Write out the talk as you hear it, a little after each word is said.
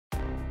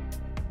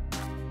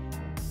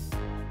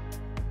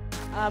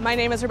My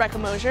name is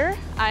Moser.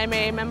 I'm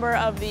a member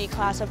of the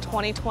class of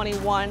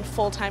 2021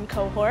 full-time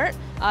cohort,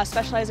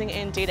 specializing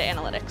in data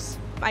analytics.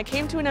 I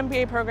came to an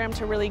MBA program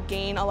to really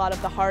gain a lot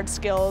of the hard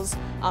skills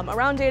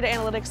around data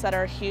analytics that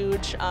are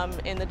huge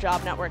in the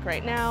job network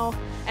right now,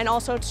 and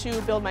also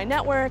to build my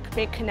network,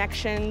 make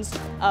connections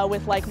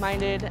with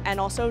like-minded and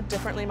also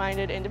differently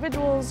minded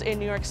individuals in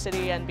New York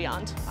City and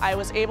beyond. I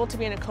was able to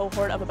be in a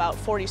cohort of about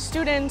 40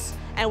 students,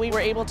 and we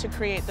were able to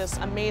create this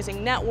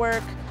amazing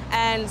network.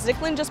 And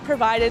Zicklin just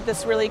provided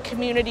this really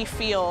community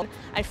feel.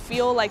 I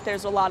feel like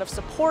there's a lot of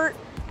support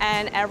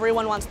and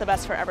everyone wants the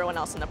best for everyone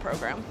else in the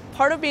program.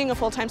 Part of being a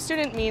full-time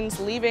student means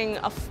leaving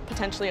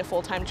potentially a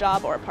full-time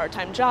job or a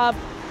part-time job,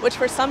 which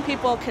for some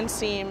people can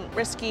seem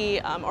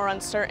risky or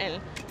uncertain.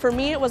 For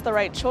me, it was the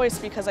right choice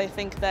because I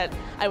think that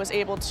I was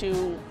able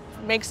to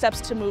make steps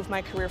to move my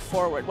career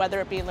forward, whether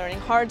it be learning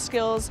hard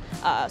skills,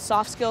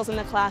 soft skills in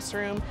the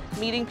classroom,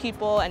 meeting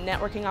people and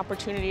networking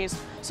opportunities,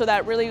 so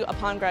that really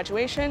upon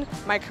graduation,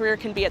 my career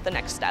can be at the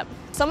next step.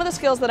 Some of the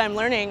skills that I'm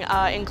learning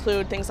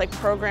include things like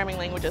programming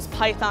languages,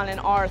 Python and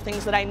R,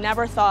 things that I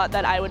never thought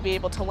that I would be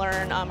able to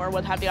learn or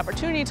would have the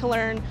opportunity to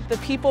learn. The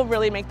people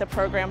really make the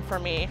program for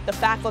me. The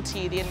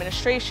faculty, the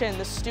administration,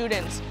 the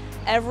students,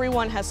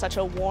 everyone has such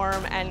a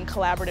warm and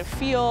collaborative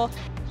feel.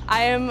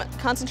 I am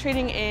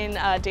concentrating in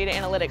data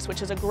analytics,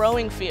 which is a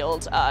growing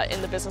field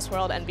in the business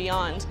world and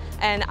beyond.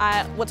 And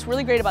what's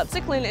really great about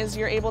Zicklin is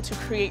you're able to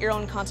create your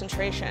own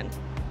concentration.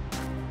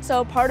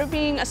 So part of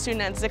being a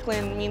student at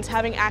Zicklin means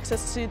having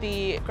access to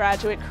the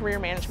Graduate Career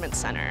Management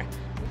Center.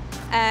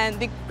 And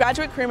the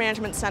Graduate Career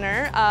Management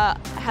Center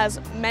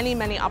has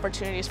many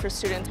opportunities for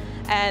students.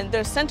 And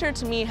the center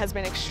to me has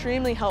been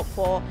extremely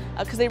helpful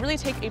because they really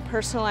take a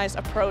personalized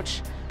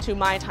approach to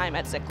my time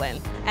at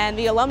Zicklin. And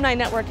the alumni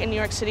network in New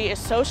York City is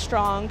so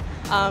strong,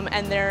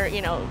 and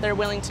they're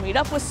willing to meet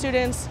up with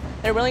students.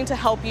 They're willing to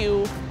help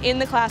you in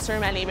the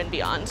classroom and even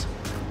beyond.